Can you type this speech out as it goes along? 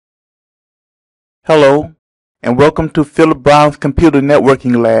Hello, and welcome to Philip Brown's Computer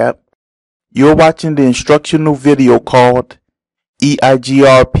Networking Lab. You're watching the instructional video called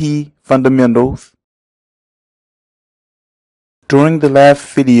EIGRP Fundamentals. During the last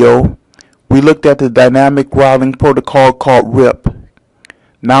video, we looked at the dynamic routing protocol called RIP.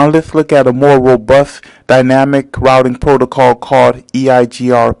 Now let's look at a more robust dynamic routing protocol called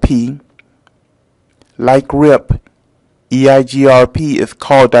EIGRP. Like RIP, EIGRP is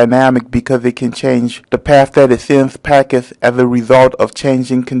called dynamic because it can change the path that it sends packets as a result of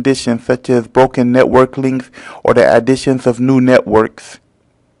changing conditions such as broken network links or the additions of new networks.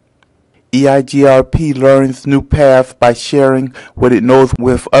 EIGRP learns new paths by sharing what it knows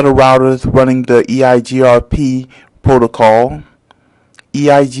with other routers running the EIGRP protocol.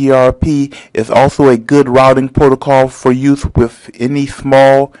 EIGRP is also a good routing protocol for use with any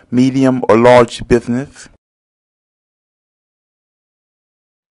small, medium, or large business.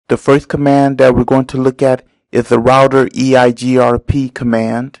 The first command that we're going to look at is the router EIGRP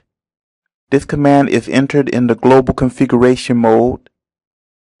command. This command is entered in the global configuration mode.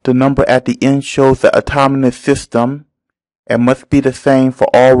 The number at the end shows the autonomous system and must be the same for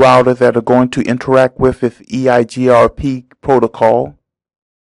all routers that are going to interact with this EIGRP protocol.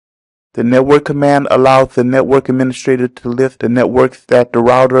 The network command allows the network administrator to list the networks that the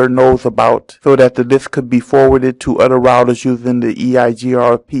router knows about so that the list could be forwarded to other routers using the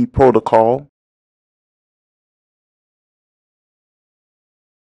EIGRP protocol.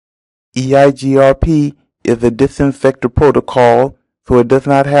 EIGRP is a distance vector protocol, so it does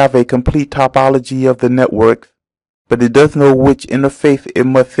not have a complete topology of the network, but it does know which interface it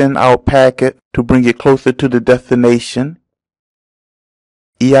must send out packet to bring it closer to the destination.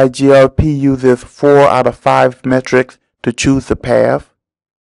 EIGRP uses 4 out of 5 metrics to choose the path.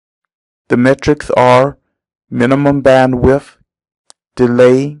 The metrics are minimum bandwidth,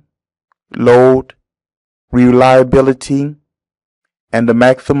 delay, load, reliability, and the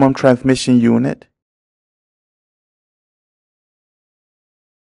maximum transmission unit.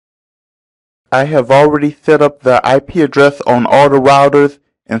 I have already set up the IP address on all the routers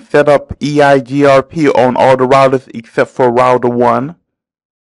and set up EIGRP on all the routers except for router 1.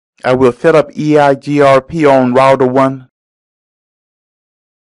 I will set up EIGRP on router 1.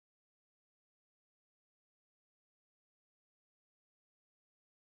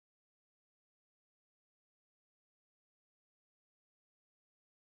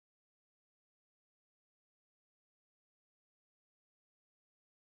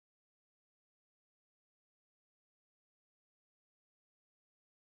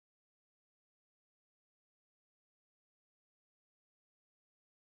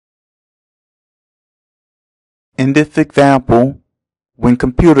 In this example, when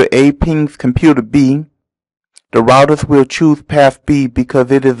computer A pings computer B, the routers will choose path B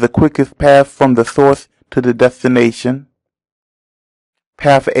because it is the quickest path from the source to the destination.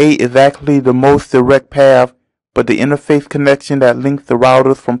 Path A is actually the most direct path, but the interface connection that links the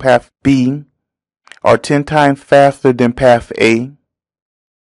routers from path B are 10 times faster than path A.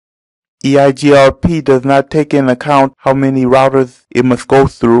 EIGRP does not take into account how many routers it must go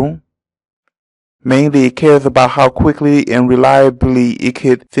through. Mainly, it cares about how quickly and reliably it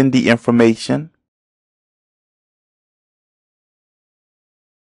could send the information.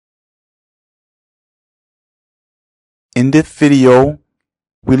 In this video,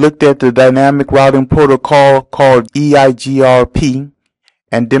 we looked at the dynamic routing protocol called EIGRP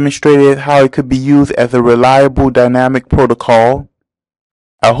and demonstrated how it could be used as a reliable dynamic protocol.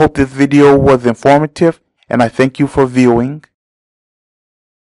 I hope this video was informative, and I thank you for viewing.